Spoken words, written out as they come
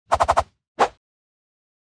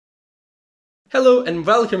Hello and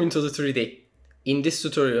welcome into the 3D. In this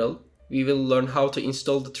tutorial, we will learn how to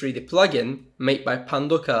install the 3D plugin made by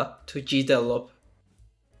Pandoka to GDevelop.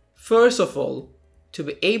 First of all, to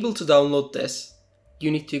be able to download this,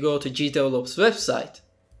 you need to go to GDevelop's website,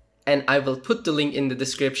 and I will put the link in the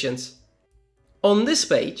descriptions. On this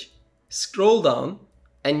page, scroll down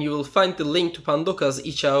and you will find the link to Pandoka's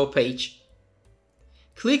itch.io page.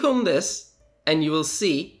 Click on this and you will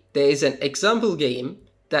see there is an example game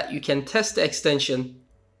that you can test the extension.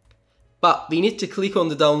 But we need to click on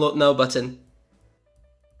the download now button.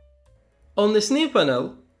 On this new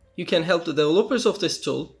panel, you can help the developers of this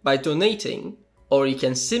tool by donating, or you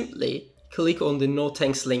can simply click on the no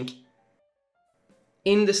thanks link.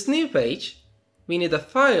 In this new page, we need a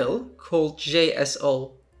file called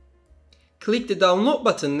JSO. Click the download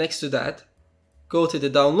button next to that, go to the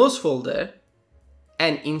downloads folder,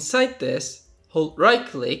 and inside this, hold right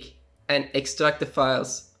click and extract the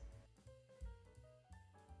files.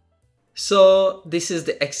 So this is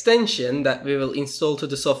the extension that we will install to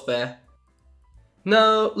the software.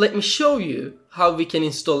 Now let me show you how we can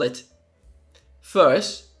install it.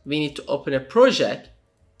 First, we need to open a project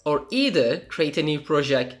or either create a new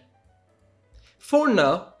project. For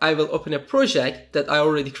now, I will open a project that I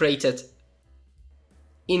already created.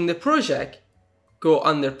 In the project, go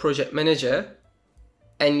under Project Manager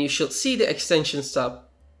and you should see the Extensions tab.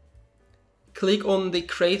 Click on the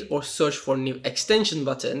Create or Search for New Extension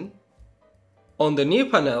button. On the new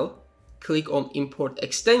panel, click on Import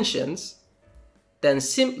Extensions, then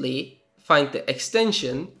simply find the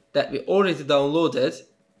extension that we already downloaded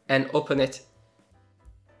and open it.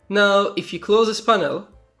 Now, if you close this panel,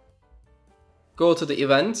 go to the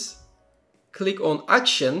Events, click on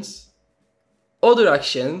Actions, Other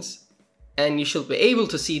Actions, and you should be able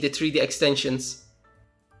to see the 3D extensions.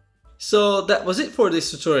 So that was it for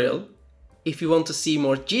this tutorial. If you want to see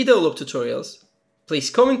more GDevelop tutorials, please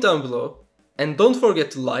comment down below and don't forget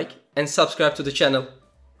to like and subscribe to the channel.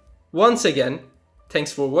 Once again,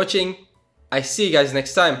 thanks for watching. I see you guys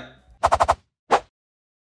next time.